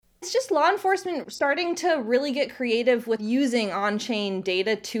It's just law enforcement starting to really get creative with using on-chain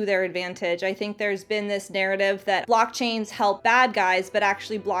data to their advantage. I think there's been this narrative that blockchains help bad guys, but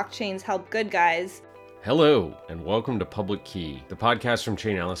actually blockchains help good guys. Hello, and welcome to Public Key, the podcast from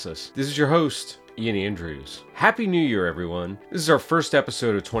Chainalysis. This is your host, Ian Andrews. Happy New Year, everyone. This is our first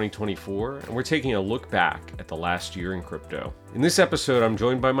episode of 2024, and we're taking a look back at the last year in crypto. In this episode, I'm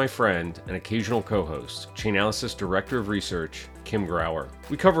joined by my friend and occasional co-host, Chainalysis Director of Research, Kim Grauer.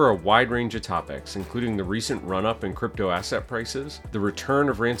 We cover a wide range of topics, including the recent run-up in crypto asset prices, the return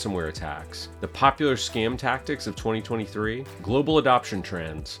of ransomware attacks, the popular scam tactics of 2023, global adoption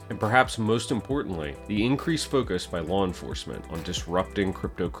trends, and perhaps most importantly, the increased focus by law enforcement on disrupting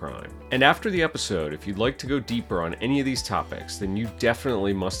crypto crime. And after the episode, if you'd like to go deeper on any of these topics, then you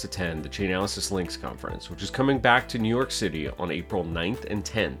definitely must attend the Chainalysis Links Conference, which is coming back to New York City on April 9th and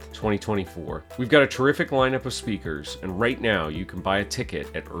 10th, 2024. We've got a terrific lineup of speakers, and right now you can buy a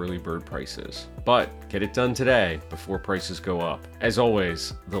ticket at early bird prices. But get it done today before prices go up. As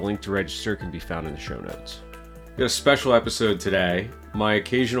always, the link to register can be found in the show notes. We've got a special episode today. My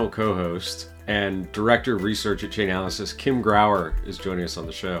occasional co-host and Director of Research at Chainalysis, Kim Grauer, is joining us on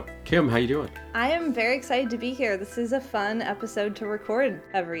the show. Kim, how you doing? I am very excited to be here. This is a fun episode to record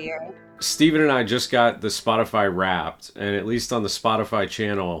every year. Steven and I just got the Spotify Wrapped, and at least on the Spotify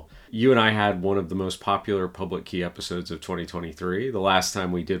channel, you and I had one of the most popular Public Key episodes of 2023, the last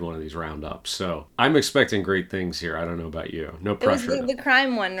time we did one of these roundups. So I'm expecting great things here. I don't know about you. No pressure. It was the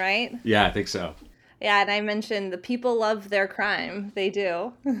crime one, right? Yeah, I think so. Yeah, and I mentioned the people love their crime. They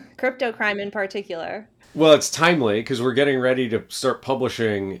do. Crypto crime in particular. Well, it's timely because we're getting ready to start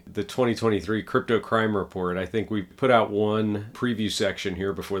publishing the 2023 Crypto Crime Report. I think we put out one preview section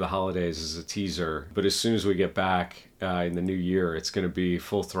here before the holidays as a teaser. But as soon as we get back in the new year, it's going to be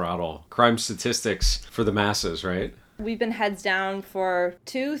full throttle crime statistics for the masses, right? We've been heads down for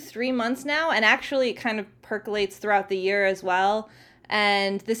 2-3 months now, and actually it kind of percolates throughout the year as well.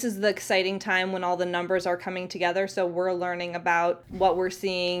 And this is the exciting time when all the numbers are coming together. So we're learning about what we're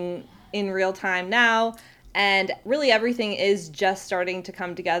seeing in real time now. And really everything is just starting to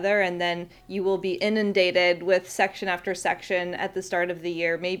come together. And then you will be inundated with section after section at the start of the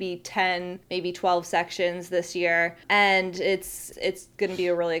year, maybe 10, maybe 12 sections this year. And it's going to be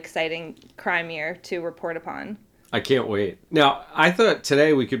a really exciting crime year to report upon. I can't wait. Now, I thought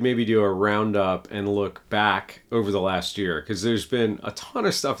today we could maybe do a roundup and look back over the last year because there's been a ton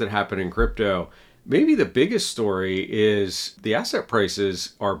of stuff that happened in crypto. Maybe the biggest story is the asset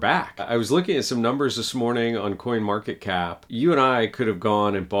prices are back. I was looking at some numbers this morning on CoinMarketCap. You and I could have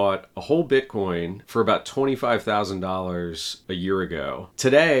gone and bought a whole Bitcoin for about $25,000 a year ago.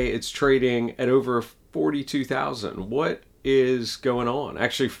 Today, it's trading at over $42,000. What is going on?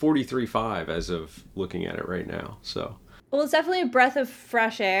 Actually 43.5 as of looking at it right now. So well, it's definitely a breath of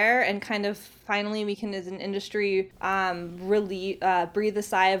fresh air, and kind of finally we can, as an industry, breathe a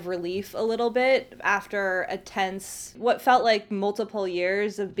sigh of relief a little bit after a tense, what felt like multiple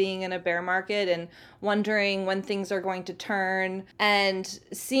years of being in a bear market and wondering when things are going to turn. And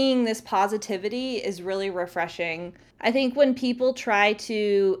seeing this positivity is really refreshing. I think when people try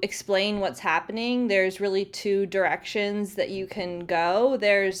to explain what's happening, there's really two directions that you can go.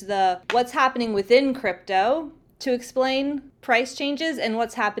 There's the what's happening within crypto to explain price changes and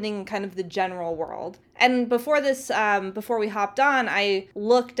what's happening in kind of the general world. And before this, before we hopped on, I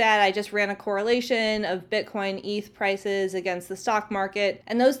just ran a correlation of Bitcoin, ETH prices against the stock market,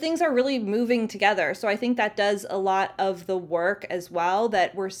 and those things are really moving together. So I think that does a lot of the work as well,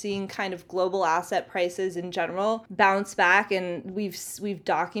 that we're seeing kind of global asset prices in general bounce back, and we've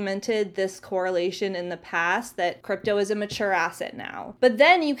documented this correlation in the past that crypto is a mature asset now. But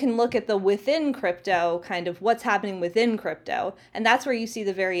then you can look at the within crypto, kind of what's happening within crypto, and that's where you see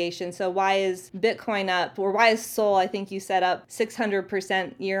the variation. So why is Bitcoin up, or why is Sol, I think you set up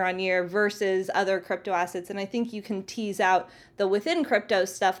 600% year on year versus other crypto assets? And I think you can tease out the within crypto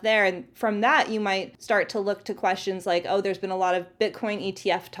stuff there. And from that, you might start to look to questions like, oh, there's been a lot of Bitcoin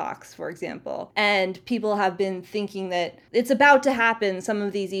ETF talks, for example. And people have been thinking that it's about to happen, some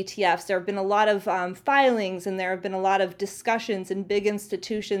of these ETFs. There have been a lot of filings, and there have been a lot of discussions in big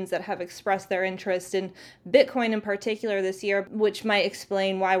institutions that have expressed their interest in Bitcoin in particular this year, which might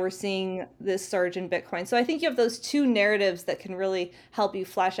explain why we're seeing this surge in Bitcoin. So I think you have those two narratives that can really help you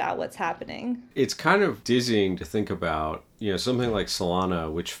flesh out what's happening. It's kind of dizzying to think about something like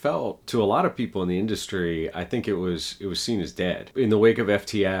Solana, which felt to a lot of people in the industry, I think it was seen as dead. In the wake of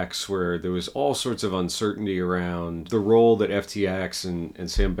FTX, where there was all sorts of uncertainty around the role that FTX and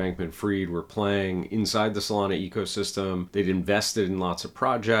Sam Bankman-Fried were playing inside the Solana ecosystem. They'd invested in lots of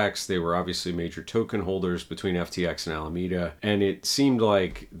projects. They were obviously major token holders between FTX and Alameda. And it seemed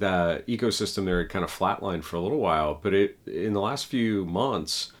like the ecosystem there had kind of flatlined for a little while. But in the last few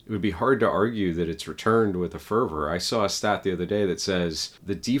months, it would be hard to argue that it's returned with a fervor. I saw a stat the other day that says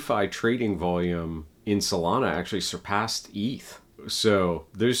the DeFi trading volume in Solana actually surpassed ETH. So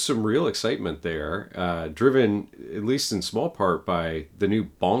there's some real excitement there, driven at least in small part by the new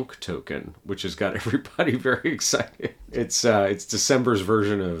Bonk token, which has got everybody very excited. It's December's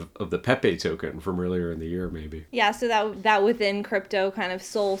version of the Pepe token from earlier in the year, maybe. Yeah, so that within crypto, kind of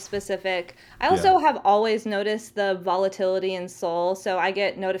Sol specific. I also have always noticed the volatility in Sol. So I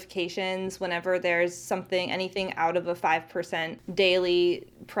get notifications whenever there's anything out of a 5% daily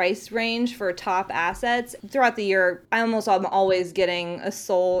price range for top assets. Throughout the year, I'm always getting a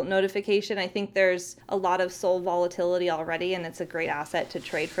Sol notification. I think there's a lot of Sol volatility already, and it's a great asset to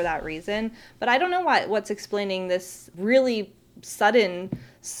trade for that reason. But I don't know what's explaining this really sudden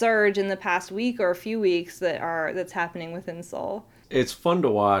surge in the past week or a few weeks that's happening within Sol. It's fun to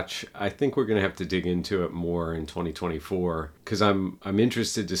watch. I think we're going to have to dig into it more in 2024 because I'm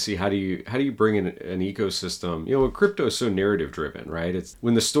interested to see how do you bring in an ecosystem. Crypto is so narrative driven, right? It's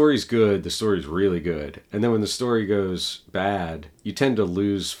when the story's good, the story's really good, and then when the story goes bad, you tend to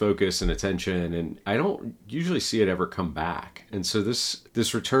lose focus and attention, and I don't usually see it ever come back. And so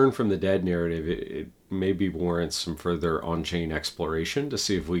this return from the dead narrative, it maybe warrants some further on-chain exploration to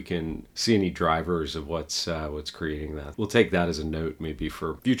see if we can see any drivers of what's creating that. We'll take that as a note maybe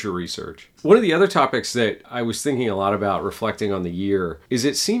for future research. One of the other topics that I was thinking a lot about reflecting on the year is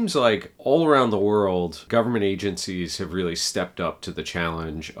it seems like all around the world, government agencies have really stepped up to the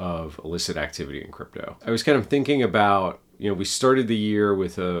challenge of illicit activity in crypto. I was kind of thinking about, we started the year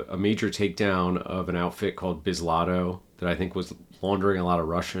with a major takedown of an outfit called Bizzlato that I think was laundering a lot of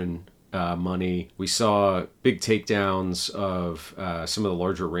Russian money. We saw big takedowns of some of the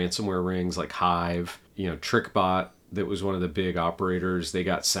larger ransomware rings like Hive, TrickBot, that was one of the big operators. They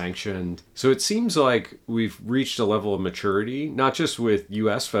got sanctioned. So it seems like we've reached a level of maturity, not just with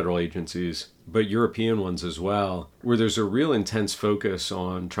US federal agencies, but European ones as well, where there's a real intense focus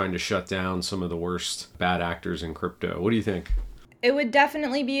on trying to shut down some of the worst bad actors in crypto. What do you think? It would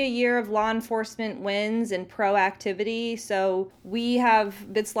definitely be a year of law enforcement wins and proactivity. So we have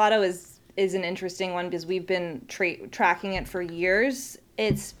Bizzlato is an interesting one because we've been tracking it for years.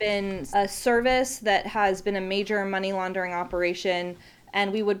 It's been a service that has been a major money laundering operation,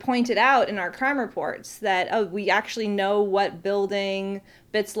 and we would point it out in our crime reports that, we actually know what building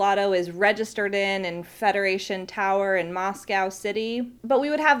Bizzlato is registered in Federation Tower in Moscow City. But we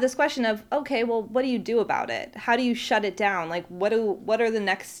would have this question of, okay, well, what do you do about it? How do you shut it down? Like, what are the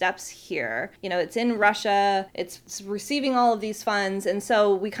next steps here? It's in Russia, it's receiving all of these funds. And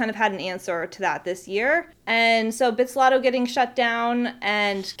so we kind of had an answer to that this year. And so Bizzlato getting shut down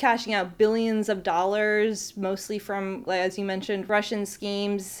and cashing out billions of dollars, mostly from, as you mentioned, Russian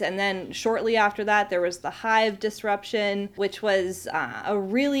schemes. And then shortly after that, there was the Hive disruption, which was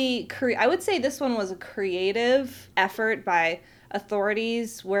I would say this one was a creative effort by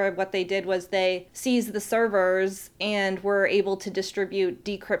authorities, where what they did was they seized the servers and were able to distribute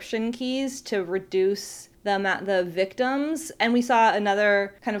decryption keys to reduce the victims. And we saw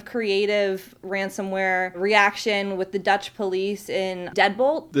another kind of creative ransomware reaction with the Dutch police in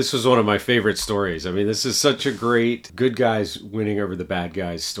Deadbolt. This was one of my favorite stories. I mean, this is such a great good guys winning over the bad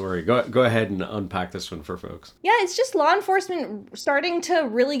guys story. Go ahead and unpack this one for folks. Yeah, it's just law enforcement starting to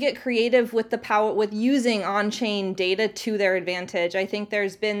really get creative with the power, with using on-chain data to their advantage. I think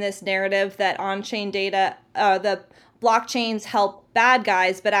there's been this narrative that on-chain data, the blockchains help bad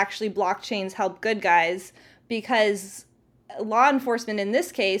guys, but actually blockchains help good guys, because law enforcement in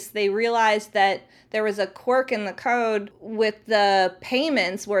this case, they realized that there was a quirk in the code with the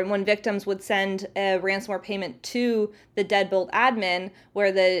payments where when victims would send a ransomware payment to the Deadbolt admin,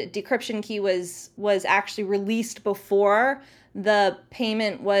 where the decryption key was actually released before the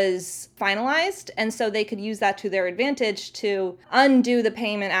payment was finalized, and so they could use that to their advantage to undo the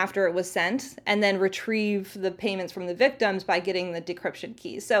payment after it was sent and then retrieve the payments from the victims by getting the decryption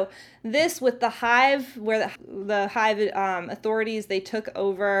keys. So this with the Hive, where the Hive authorities, they took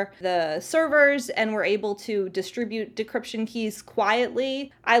over the servers and were able to distribute decryption keys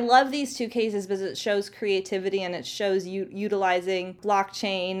quietly. I love these two cases because it shows creativity and it shows utilizing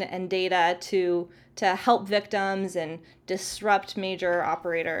blockchain and data to to help victims and disrupt major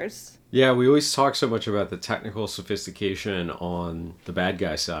operators. Yeah, we always talk so much about the technical sophistication on the bad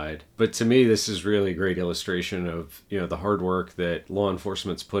guy side. But to me, this is really a great illustration of, the hard work that law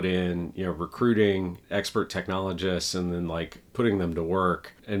enforcement's put in, recruiting expert technologists and then putting them to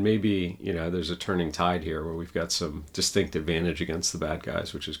work. And maybe, there's a turning tide here where we've got some distinct advantage against the bad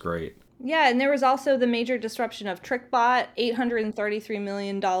guys, which is great. Yeah, and there was also the major disruption of TrickBot. $833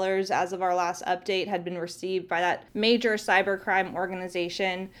 million as of our last update had been received by that major cybercrime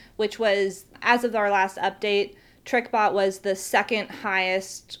organization, which was, as of our last update, TrickBot was the second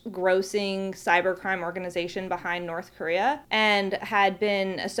highest grossing cybercrime organization behind North Korea and had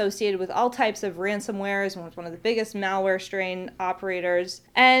been associated with all types of ransomwares and was one of the biggest malware strain operators.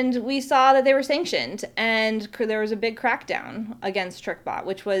 And we saw that they were sanctioned and there was a big crackdown against TrickBot,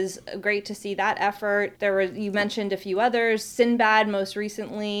 which was great to see that effort. You mentioned a few others. Sinbad most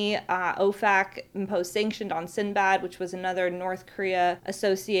recently, OFAC imposed sanctions on Sinbad, which was another North Korea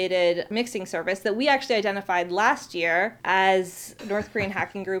associated mixing service that we actually identified last year, as North Korean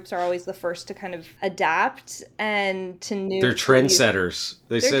hacking groups are always the first to kind of adapt and to new. They're trendsetters.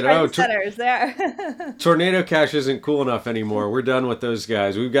 They're trendsetters. There. Tornado Cash isn't cool enough anymore. We're done with those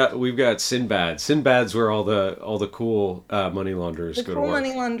guys. We've got Sinbad. Sinbad's where all the cool money launderers go to work. The cool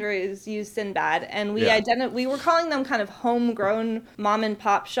money launderers use Sinbad, and we were calling them kind of homegrown mom and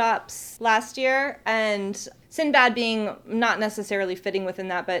pop shops last year, and Sinbad being not necessarily fitting within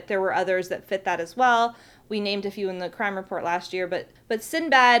that, but there were others that fit that as well. We named a few in the crime report last year, but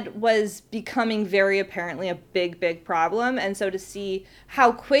Sinbad was becoming very apparently a big problem. And so to see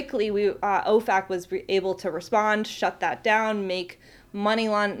how quickly OFAC was able to respond, shut that down, make the money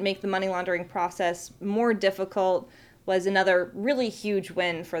laundering process more difficult was another really huge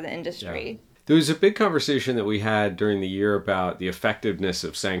win for the industry. Yeah. There was a big conversation that we had during the year about the effectiveness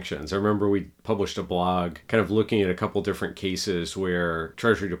of sanctions. I remember we published a blog kind of looking at a couple different cases where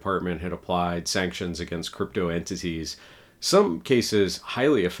Treasury Department had applied sanctions against crypto entities. Some cases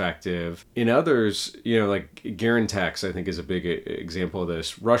highly effective. In others, like Garantex, I think is a big example of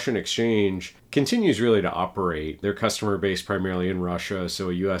this. Russian exchange continues really to operate. Their customer base primarily in Russia, so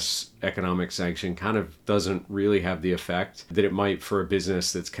a U.S. economic sanction kind of doesn't really have the effect that it might for a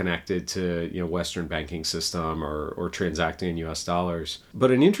business that's connected to Western banking system or transacting in U.S. dollars. But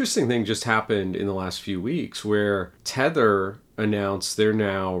an interesting thing just happened in the last few weeks where Tether announced they're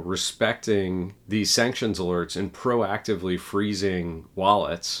now respecting these sanctions alerts and proactively freezing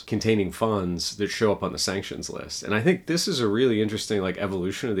wallets containing funds that show up on the sanctions list. And I think this is a really interesting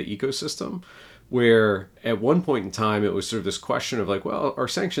evolution of the ecosystem, where at one point in time it was sort of this question of are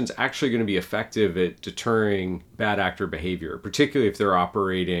sanctions actually going to be effective at deterring bad actor behavior, particularly if they're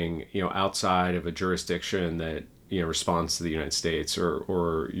operating outside of a jurisdiction that responds to the United States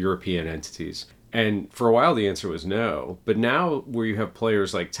or European entities? And for a while, the answer was no. But now where you have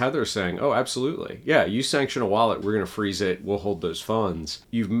players like Tether saying, oh, absolutely. Yeah, you sanction a wallet, we're going to freeze it, we'll hold those funds.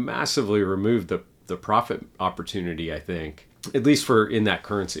 You've massively removed the profit opportunity, I think, at least for in that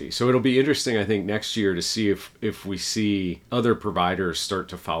currency. So it'll be interesting, I think, next year to see if we see other providers start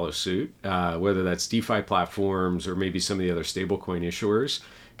to follow suit, whether that's DeFi platforms or maybe some of the other stablecoin issuers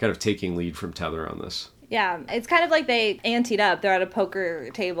kind of taking lead from Tether on this. Yeah, it's kind of like they anteed up. They're at a poker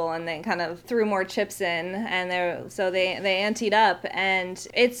table and they kind of threw more chips in, and they anteed up, and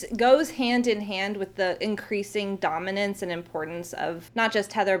it goes hand in hand with the increasing dominance and importance of not just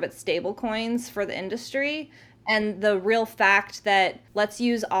Tether but stablecoins for the industry, and the real fact that let's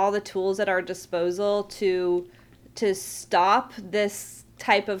use all the tools at our disposal to stop this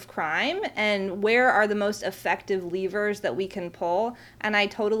type of crime, and where are the most effective levers that we can pull. And I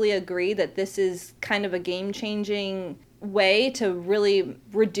totally agree that this is kind of a game-changing way to really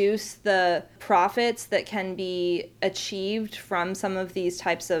reduce the profits that can be achieved from some of these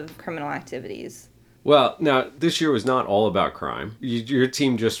types of criminal activities. Well, now, this year was not all about crime. Your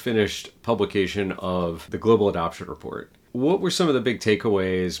team just finished publication of the Global Adoption Report. What were some of the big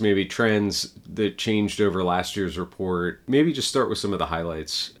takeaways, maybe trends that changed over last year's report? Maybe just start with some of the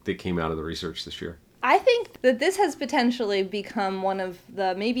highlights that came out of the research this year. I think that this has potentially become one of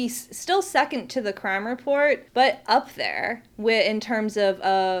the maybe still second to the crime report, but up there in terms of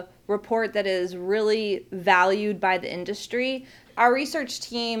a report that is really valued by the industry. Our research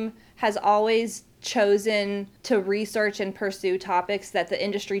team has always chosen to research and pursue topics that the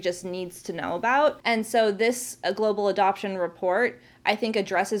industry just needs to know about. And so this global adoption report, I think,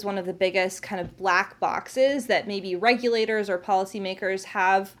 addresses one of the biggest kind of black boxes that maybe regulators or policymakers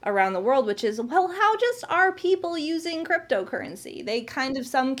have around the world, which is, well, how just are people using cryptocurrency? They kind of,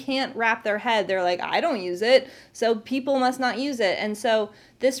 some can't wrap their head. They're like, I don't use it, so people must not use it. And so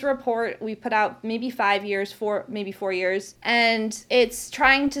This report we put out maybe 5 years, maybe 4 years, and it's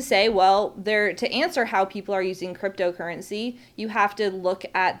trying to say, well, to answer how people are using cryptocurrency, you have to look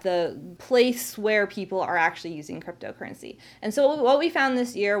at the place where people are actually using cryptocurrency. And so what we found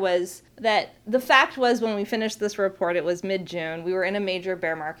this year was that the fact was, when we finished this report, it was mid-June. We were in a major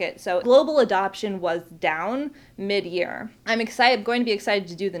bear market. So global adoption was down mid-year. I'm going to be excited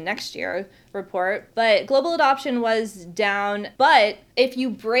to do the next year report, but global adoption was down. But if you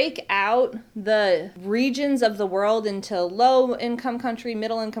break out the regions of the world into low income country,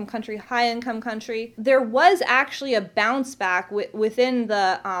 middle income country, high income country, there was actually a bounce back within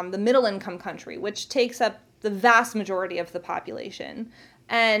the middle income country, which takes up the vast majority of the population.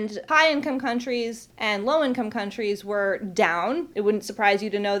 And high-income countries and low-income countries were down. It wouldn't surprise you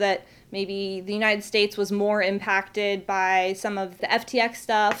to know that maybe the United States was more impacted by some of the FTX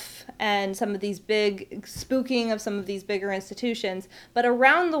stuff and some of these big spooking of some of these bigger institutions. But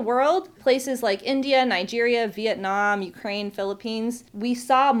around the world, places like India, Nigeria, Vietnam, Ukraine, Philippines, we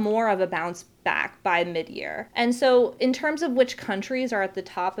saw more of a bounce back by mid-year. And so in terms of which countries are at the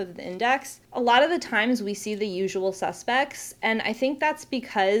top of the index, a lot of the times we see the usual suspects. And I think that's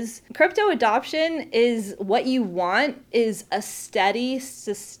because crypto adoption is what you want is a steady,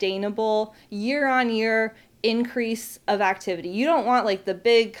 sustainable, year-on-year increase of activity. You don't want like the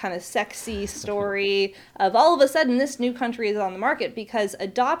big kind of sexy story of all of a sudden this new country is on the market, because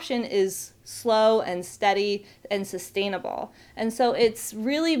adoption is slow and steady and sustainable. And so it's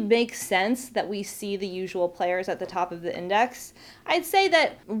really makes sense that we see the usual players at the top of the index. I'd say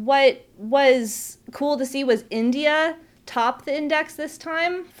that what was cool to see was India top the index this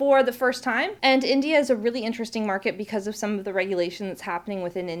time for the first time. And India is a really interesting market because of some of the regulation that's happening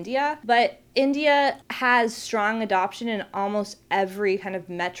within India. But India has strong adoption in almost every kind of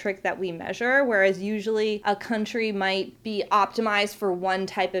metric that we measure, whereas usually a country might be optimized for one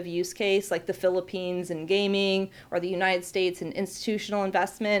type of use case, like the Philippines in gaming or the United States in institutional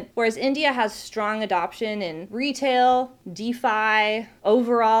investment, whereas India has strong adoption in retail, DeFi,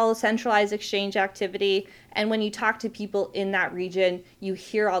 overall centralized exchange activity. And when you talk to people in that region, you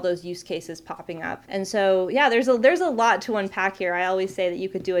hear all those use cases popping up. And so, yeah, there's a lot to unpack here. I always say that you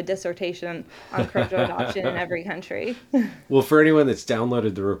could do a dissertation on crypto adoption in every country. Well, for anyone that's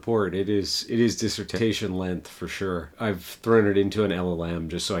downloaded the report, it is dissertation length for sure. I've thrown it into an LLM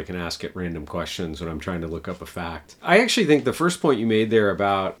just so I can ask it random questions when I'm trying to look up a fact. I actually think the first point you made there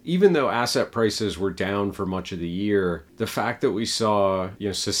about, even though asset prices were down for much of the year, the fact that we saw,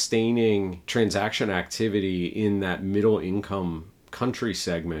 sustaining transaction activity in that middle income country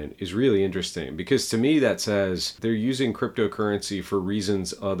segment is really interesting, because to me that says they're using cryptocurrency for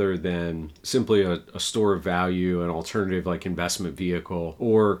reasons other than simply a store of value, an alternative like investment vehicle,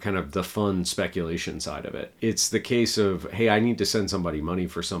 or kind of the fun speculation side of it. It's the case of, hey, I need to send somebody money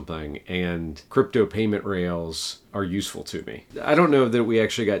for something, and crypto payment rails are useful to me. I don't know that we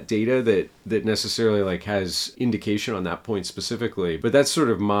actually got data that necessarily like has indication on that point specifically, but that's sort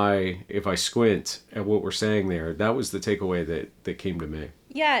of if I squint at what we're saying there, that was the takeaway that came to me.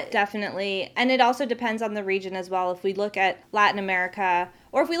 Yeah, definitely. And it also depends on the region as well. If we look at Latin America,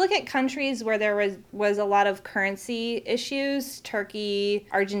 or if we look at countries where there was a lot of currency issues, Turkey,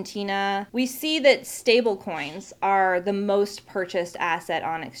 Argentina, we see that stable coins are the most purchased asset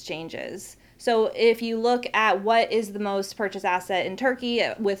on exchanges. So if you look at what is the most purchased asset in Turkey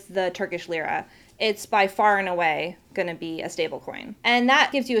with the Turkish lira, it's by far and away going to be a stable coin. And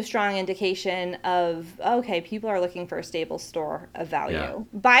that gives you a strong indication of, okay, people are looking for a stable store of value. Yeah.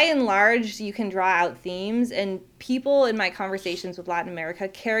 By and large, you can draw out themes, and people in my conversations with Latin America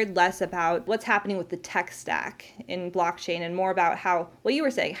cared less about what's happening with the tech stack in blockchain and more about what you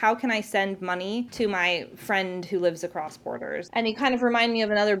were saying, how can I send money to my friend who lives across borders? And you kind of remind me of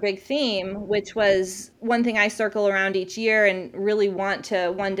another big theme, which was one thing I circle around each year and really want to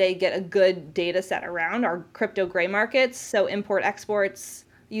one day get a good data set around are crypto gray markets. So import exports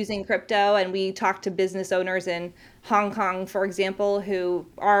using crypto. And we talk to business owners in Hong Kong, for example, who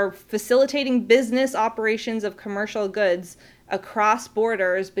are facilitating business operations of commercial goods across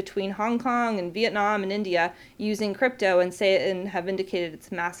borders between Hong Kong and Vietnam and India using crypto, and have indicated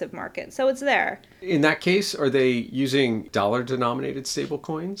it's a massive market. So it's there. In that case, are they using dollar-denominated stable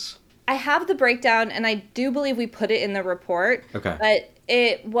coins? I have the breakdown, and I do believe we put it in the report. Okay. But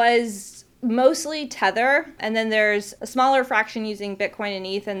it was mostly Tether, and then there's a smaller fraction using Bitcoin and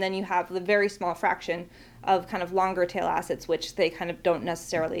ETH, and then you have the very small fraction of kind of longer tail assets, which they kind of don't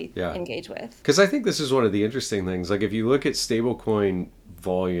necessarily engage with. Because I think this is one of the interesting things. Like if you look at stablecoin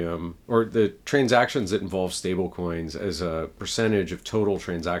volume or the transactions that involve stablecoins as a percentage of total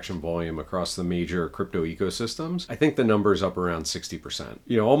transaction volume across the major crypto ecosystems, I think the number is up around 60%.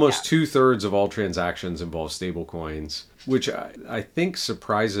 Almost 2/3 of all transactions involve stablecoins, which I think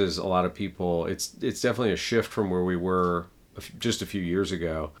surprises a lot of people. It's definitely a shift from where we were just a few years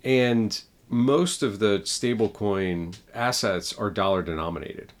ago. And most of the stablecoin assets are dollar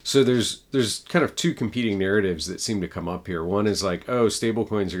denominated. So there's kind of two competing narratives that seem to come up here. One is like, oh,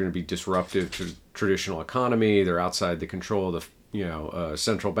 stablecoins are going to be disruptive to traditional economy. They're outside the control of the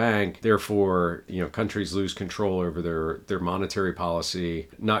central bank. Therefore, countries lose control over their monetary policy.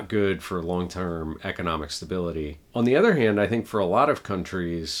 Not good for long-term economic stability. On the other hand, I think for a lot of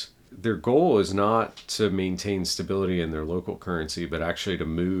countries, their goal is not to maintain stability in their local currency, but actually to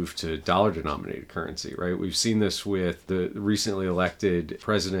move to dollar-denominated currency, right? We've seen this with the recently elected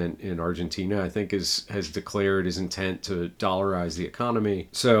president in Argentina, I think has declared his intent to dollarize the economy.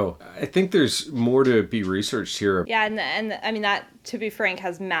 So I think there's more to be researched here. Yeah, and I mean, that, to be frank,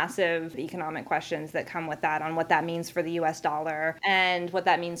 has massive economic questions that come with that on what that means for the US dollar and what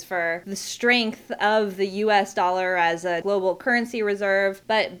that means for the strength of the US dollar as a global currency reserve.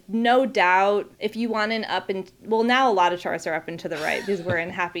 But no doubt, if you want an now a lot of charts are up and to the right because we're in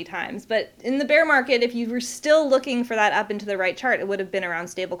happy times. But in the bear market, if you were still looking for that up and to the right chart, it would have been around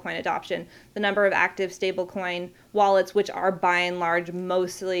stablecoin adoption. The number of active stablecoin wallets, which are by and large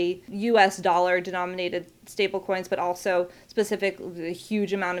mostly US dollar denominated stablecoins, but also specifically a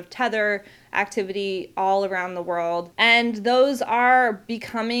huge amount of Tether activity all around the world. And those are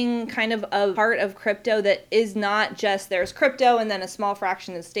becoming kind of a part of crypto that is not just there's crypto and then a small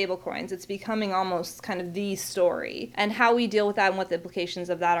fraction is stablecoins. It's becoming almost kind of the story. And how we deal with that and what the implications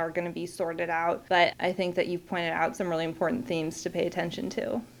of that are going to be sorted out. But I think that you've pointed out some really important themes to pay attention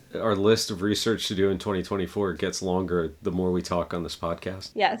to. Our list of research to do in 2024 gets longer the more we talk on this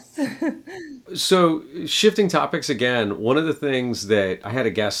podcast. Yes. So shifting topics again, one of the things that I had a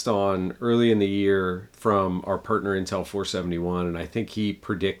guest on early in the year from our partner Intel 471, and I think he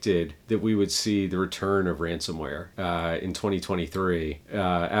predicted that we would see the return of ransomware in 2023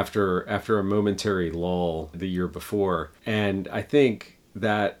 after a momentary lull the year before. And I think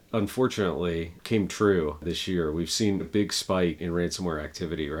that unfortunately came true this year. We've seen a big spike in ransomware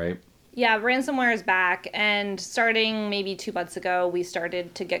activity, right? Yeah, ransomware is back, and starting maybe 2 months ago, we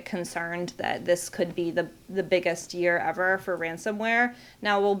started to get concerned that this could be the biggest year ever for ransomware.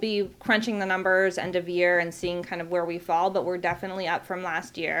 Now, we'll be crunching the numbers end of year and seeing kind of where we fall, but we're definitely up from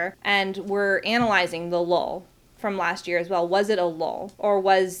last year, and we're analyzing the lull from last year as well. Was it a lull, or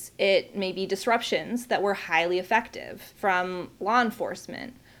was it maybe disruptions that were highly effective from law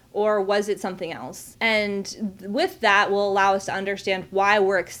enforcement? Or was it something else? And with that will allow us to understand why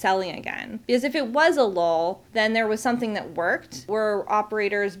we're excelling again. Because if it was a lull, then there was something that worked. Were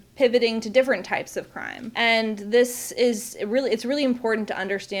operators pivoting to different types of crime? And this is it's really important to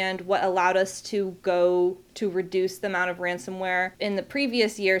understand what allowed us to go to reduce the amount of ransomware in the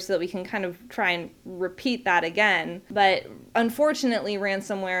previous year so that we can kind of try and repeat that again. But unfortunately,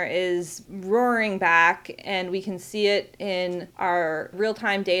 ransomware is roaring back, and we can see it in our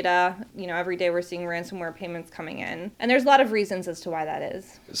real-time data. Every day we're seeing ransomware payments coming in. And there's a lot of reasons as to why that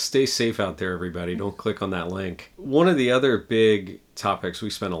is. Stay safe out there, everybody. Don't click on that link. One of the other big topics we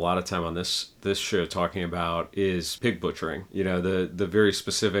spend a lot of time on this show talking about is pig butchering. The very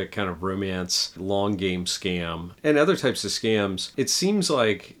specific kind of romance long game scam and other types of scams. It seems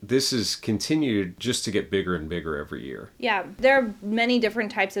like this has continued just to get bigger and bigger every year. Yeah, there are many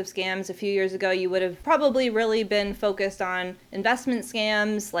different types of scams. A few years ago, you would have probably really been focused on investment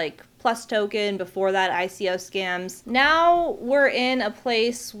scams like Plus Token, before that ICO scams. Now we're in a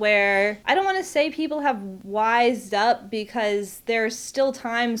place where I don't want to say people have wised up, because there's still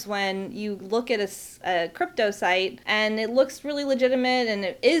times when you look at a crypto site and it looks really legitimate, and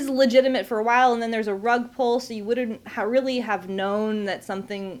it is legitimate for a while, and then there's a rug pull, so you wouldn't really have known that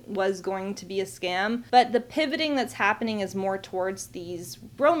something was going to be a scam. But the pivoting that's happening is more towards these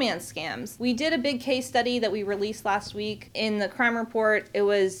romance scams. We did a big case study that we released last week in the crime report. It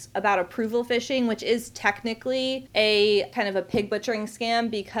was about approval phishing, which is technically a kind of a pig butchering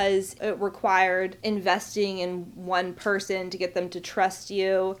scam, because it required investing in one person to get them to trust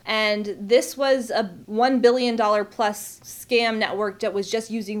you. And this was a $1 billion plus scam network that was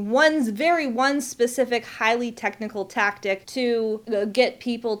just using one specific highly technical tactic to get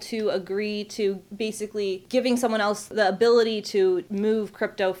people to agree to basically giving someone else the ability to move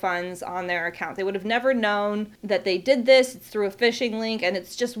crypto funds on their account. They would have never known that they did this. It's through a phishing link, and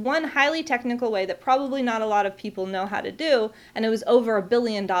it's just one one highly technical way that probably not a lot of people know how to do, and it was over $1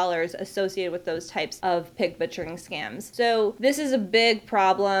 billion associated with those types of pig butchering scams. So this is a big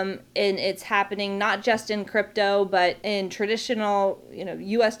problem, and it's happening not just in crypto, but in traditional,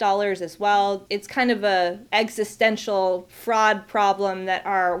 US dollars as well. It's kind of a existential fraud problem that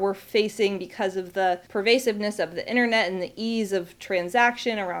we're facing because of the pervasiveness of the internet and the ease of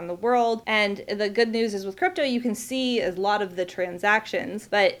transaction around the world. And the good news is with crypto, you can see a lot of the transactions,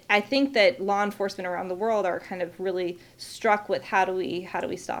 but I think that law enforcement around the world are kind of really struck with how do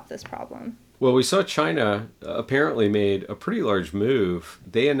we stop this problem. Well, we saw China apparently made a pretty large move.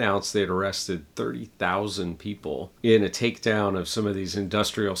 They announced they had arrested 30,000 people in a takedown of some of these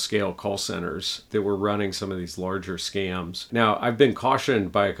industrial scale call centers that were running some of these larger scams. Now, I've been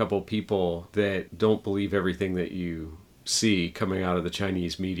cautioned by a couple of people that don't believe everything that you see coming out of the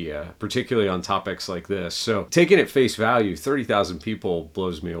Chinese media, particularly on topics like this. So taking at face value, 30,000 people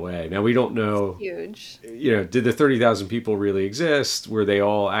blows me away. Now, we don't know, huge. Did the 30,000 people really exist? Were they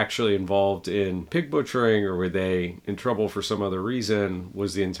all actually involved in pig butchering, or were they in trouble for some other reason?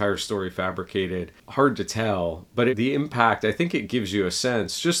 Was the entire story fabricated? Hard to tell, but the impact, I think it gives you a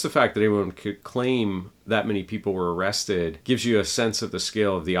sense, just the fact that anyone could claim that many people were arrested gives you a sense of the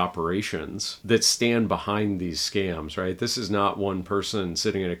scale of the operations that stand behind these scams, right? This is not one person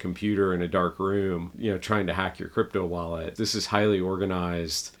sitting at a computer in a dark room, trying to hack your crypto wallet. This is highly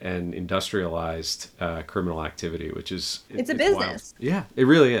organized and industrialized criminal activity, which is... It's a business. Wild. Yeah, it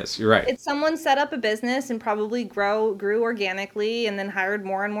really is. You're right. It's someone set up a business and probably grew organically and then hired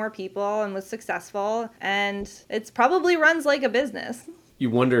more and more people and was successful. And it's probably runs like a business. You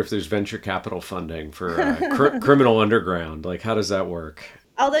wonder if there's venture capital funding for criminal underground. Like, how does that work?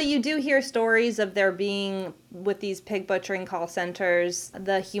 Although you do hear stories of there being, with these pig butchering call centers,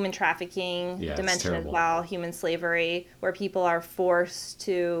 the human trafficking dimension as well, human slavery, where people are forced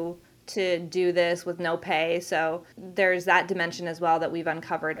to do this with no pay. So there's that dimension as well that we've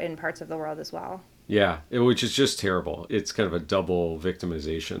uncovered in parts of the world as well. Yeah, which is just terrible. It's kind of a double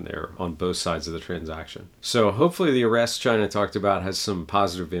victimization there on both sides of the transaction. So hopefully the arrest China talked about has some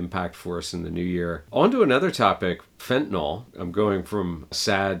positive impact for us in the new year. On to another topic, fentanyl. I'm going from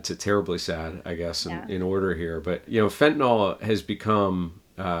sad to terribly sad, I guess, in order here. But, fentanyl has become...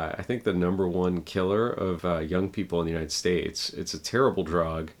 I think the number one killer of young people in the United States. It's a terrible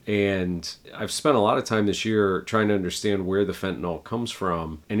drug. And I've spent a lot of time this year trying to understand where the fentanyl comes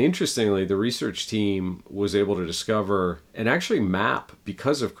from. And interestingly, the research team was able to discover and actually map,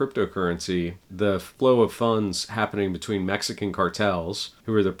 because of cryptocurrency, the flow of funds happening between Mexican cartels,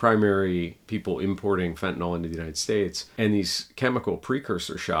 who are the primary people importing fentanyl into the United States, and these chemical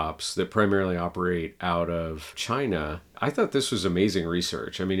precursor shops that primarily operate out of China. I thought this was amazing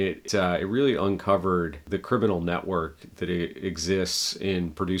research. I mean, it really uncovered the criminal network that exists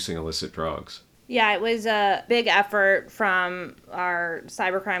in producing illicit drugs. Yeah, it was a big effort from our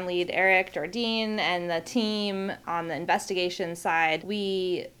cybercrime lead, Eric Jardine, and the team on the investigation side.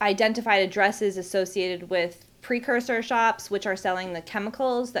 We identified addresses associated with precursor shops, which are selling the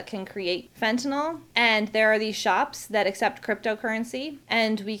chemicals that can create fentanyl. And there are these shops that accept cryptocurrency,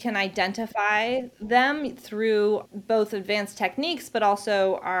 and we can identify them through both advanced techniques, but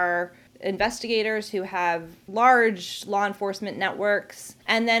also our investigators who have large law enforcement networks.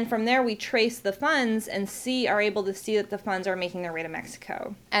 And then from there, we trace the funds and are able to see that the funds are making their way to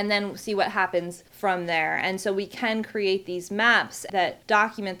Mexico, and then see what happens from there. And so we can create these maps that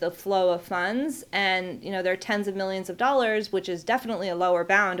document the flow of funds. And, there are tens of millions of dollars, which is definitely a lower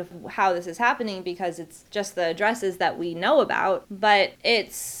bound of how this is happening because it's just the addresses that we know about. But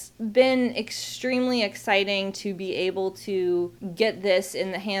it's been extremely exciting to be able to get this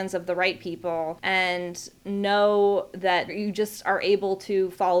in the hands of the right people and know that you just are able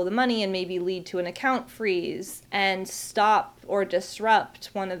to follow the money and maybe lead to an account freeze and stop or disrupt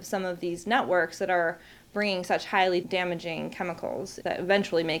some of these networks that are bringing such highly damaging chemicals that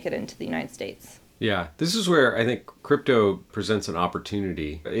eventually make it into the United States. Yeah, this is where I think crypto presents an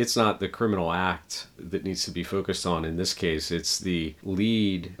opportunity. It's not the criminal act that needs to be focused on in this case. It's the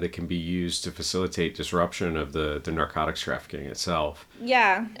lead that can be used to facilitate disruption of the narcotics trafficking itself.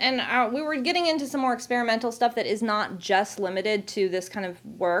 Yeah, and we were getting into some more experimental stuff that is not just limited to this kind of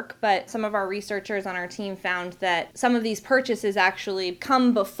work, but some of our researchers on our team found that some of these purchases actually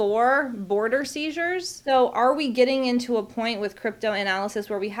come before border seizures. So are we getting into a point with crypto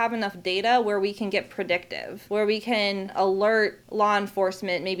analysis where we have enough data where we can get predictive, where we can alert law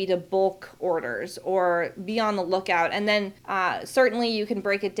enforcement maybe to bulk orders or be on the lookout. And then certainly you can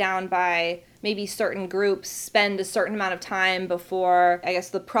break it down by maybe certain groups spend a certain amount of time before, I guess,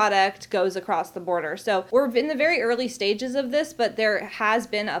 the product goes across the border. So we're in the very early stages of this, but there has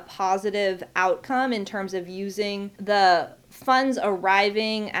been a positive outcome in terms of using the funds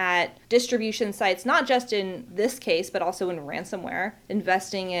arriving at distribution sites, not just in this case, but also in ransomware,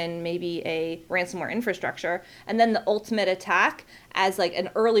 investing in maybe a ransomware infrastructure, and then the ultimate attack as like an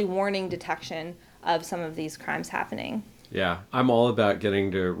early warning detection of some of these crimes happening. Yeah, I'm all about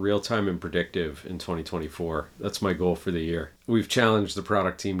getting to real-time and predictive in 2024. That's my goal for the year. We've challenged the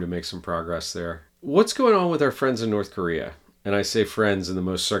product team to make some progress there. What's going on with our friends in North Korea? And I say friends in the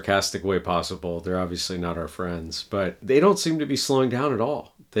most sarcastic way possible. They're obviously not our friends, but they don't seem to be slowing down at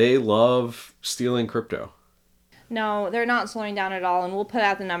all. They love stealing crypto. No, they're not slowing down at all, and we'll put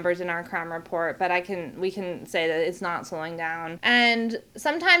out the numbers in our crime report, but we can say that it's not slowing down. And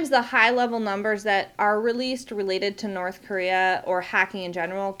sometimes the high-level numbers that are released related to North Korea or hacking in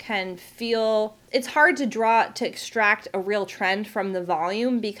general can feel... It's hard to extract a real trend from the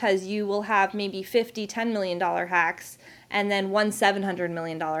volume, because you will have maybe 50 $10 million hacks and then one $700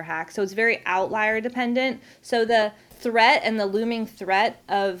 million hack. So it's very outlier dependent. So the threat and the looming threat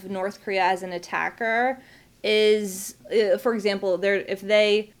of North Korea as an attacker is, for example, if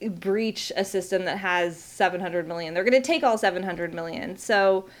they breach a system that has 700 million, they're going to take all 700 million.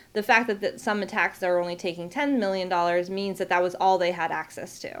 So the fact that some attacks are only taking $10 million means that was all they had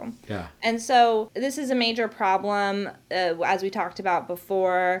access to. Yeah. And so this is a major problem. As we talked about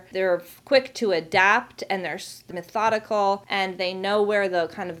before, they're quick to adapt, and they're methodical, and they know where the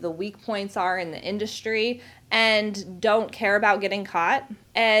kind of the weak points are in the industry, and don't care about getting caught.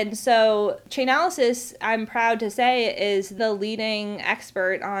 And so Chainalysis, I'm proud to say, is the leading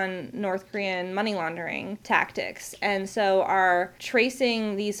expert on North Korean money laundering tactics. And so are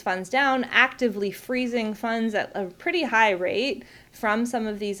tracing these funds down, actively freezing funds at a pretty high rate from some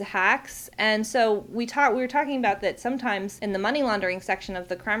of these hacks. And so we were talking about that sometimes in the money laundering section of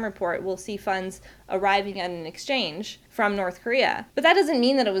the crime report, we'll see funds arriving at an exchange from North Korea. But that doesn't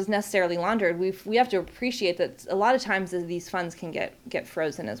mean that it was necessarily laundered. We have to appreciate that a lot of times these funds can get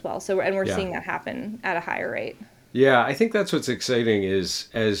frozen as well. So we're seeing that happen at a higher rate. Yeah, I think that's what's exciting is,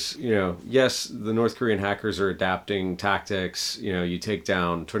 as you know, yes, the North Korean hackers are adapting tactics. You know, you take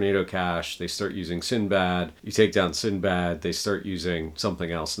down Tornado Cash, they start using Sinbad. You take down Sinbad, they start using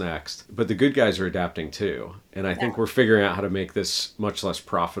something else next. But the good guys are adapting too. And I think we're figuring out how to make this much less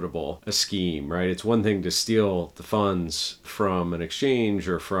profitable a scheme, right? It's one thing to steal the funds from an exchange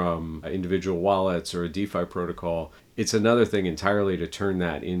or from individual wallets or a DeFi protocol. It's another thing entirely to turn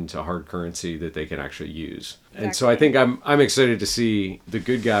that into hard currency that they can actually use. Exactly. And so I think I'm excited to see the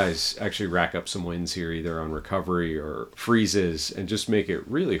good guys actually rack up some wins here, either on recovery or freezes, and just make it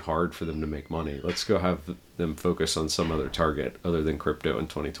really hard for them to make money. Let's go have them focus on some other target other than crypto in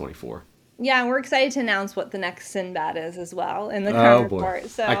 2024. Yeah, and we're excited to announce what the next Sinbad is as well in the crime report.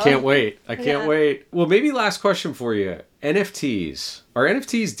 So I can't wait. I can't wait. Well, maybe last question for you. NFTs. Are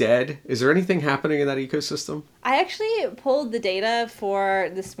NFTs dead? Is there anything happening in that ecosystem? I actually pulled the data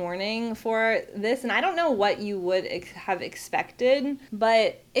for this morning for this, and I don't know what you would have expected,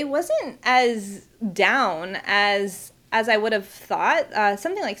 but it wasn't as down as I would have thought.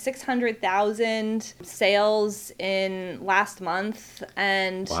 Something like 600,000 sales in last month.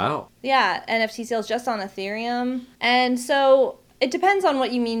 And wow. Yeah, NFT sales just on Ethereum. And so it depends on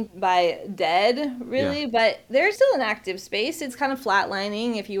what you mean by dead, really, but there's still an active space. It's kind of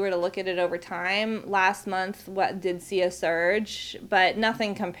flatlining if you were to look at it over time. Last month, did see a surge, but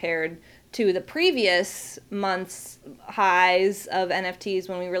nothing compared to the previous month's highs of NFTs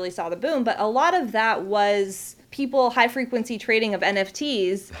when we really saw the boom. But a lot of that was people high-frequency trading of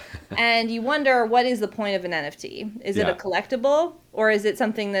NFTs, and you wonder, what is the point of an NFT? Is it a collectible, or is it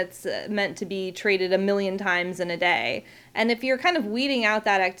something that's meant to be traded 1 million times in a day? And if you're kind of weeding out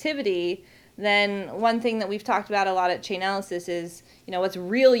that activity, then one thing that we've talked about a lot at Chainalysis is, you know, what's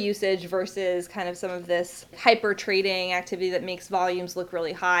real usage versus kind of some of this hyper trading activity that makes volumes look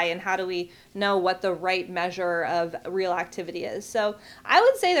really high, and how do we know what the right measure of real activity is? So I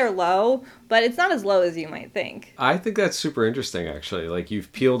would say they're low, but it's not as low as you might think. I think that's super interesting, actually. Like,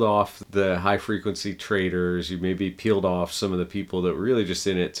 you've peeled off the high frequency traders, you maybe peeled off some of the people that were really just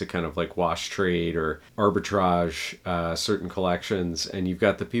in it to kind of like wash trade or arbitrage certain collections, and you've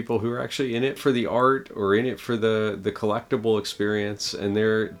got the people who are actually in it it for the art or in it for the collectible experience, and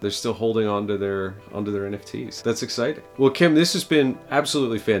they're still holding onto their NFTs. That's exciting. Well, Kim, this has been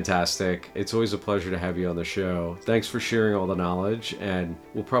absolutely fantastic. It's always a pleasure to have you on the show. Thanks for sharing all the knowledge, and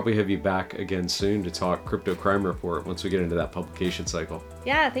we'll probably have you back again soon to talk Crypto Crime Report once we get into that publication cycle.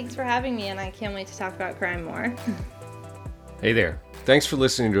 Yeah, thanks for having me, and I can't wait to talk about crime more. Hey there. Thanks for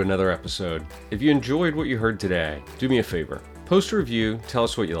listening to another episode. If you enjoyed what you heard today, do me a favor. Post a review, tell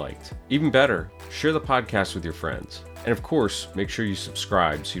us what you liked. Even better, share the podcast with your friends. And of course, make sure you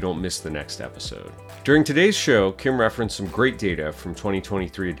subscribe so you don't miss the next episode. During today's show, Kim referenced some great data from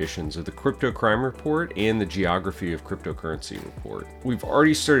 2023 editions of the Crypto Crime Report and the Geography of Cryptocurrency Report. We've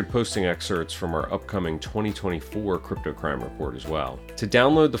already started posting excerpts from our upcoming 2024 Crypto Crime Report as well. To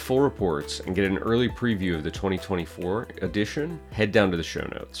download the full reports and get an early preview of the 2024 edition, head down to the show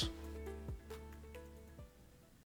notes.